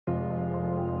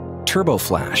Turbo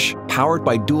Flash, powered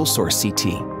by dual source CT.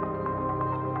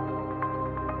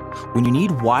 When you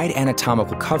need wide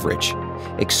anatomical coverage,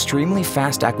 extremely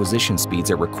fast acquisition speeds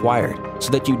are required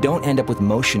so that you don't end up with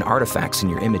motion artifacts in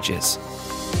your images.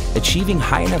 Achieving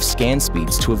high enough scan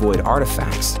speeds to avoid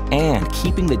artifacts and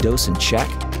keeping the dose in check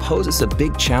poses a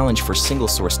big challenge for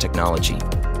single-source technology.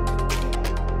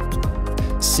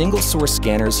 Single-source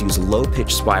scanners use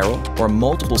low-pitch spiral or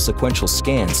multiple sequential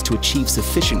scans to achieve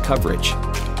sufficient coverage.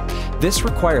 This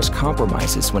requires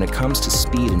compromises when it comes to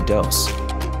speed and dose.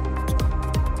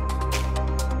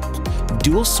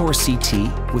 Dual-source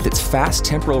CT, with its fast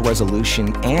temporal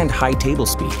resolution and high table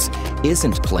speeds,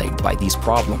 isn't plagued by these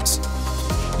problems.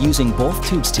 Using both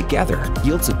tubes together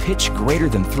yields a pitch greater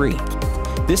than 3.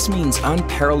 This means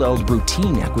unparalleled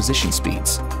routine acquisition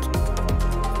speeds.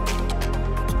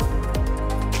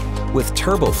 With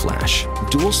Turbo Flash,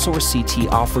 dual-source CT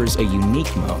offers a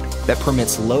unique mode that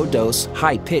permits low-dose,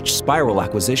 high-pitch spiral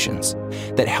acquisitions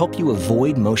that help you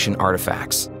avoid motion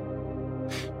artifacts.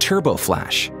 Turbo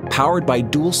Flash, powered by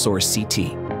dual-source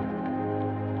CT.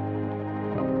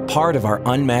 Part of our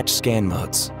unmatched scan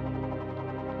modes.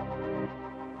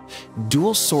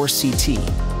 Dual-source CT,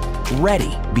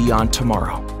 ready beyond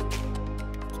tomorrow.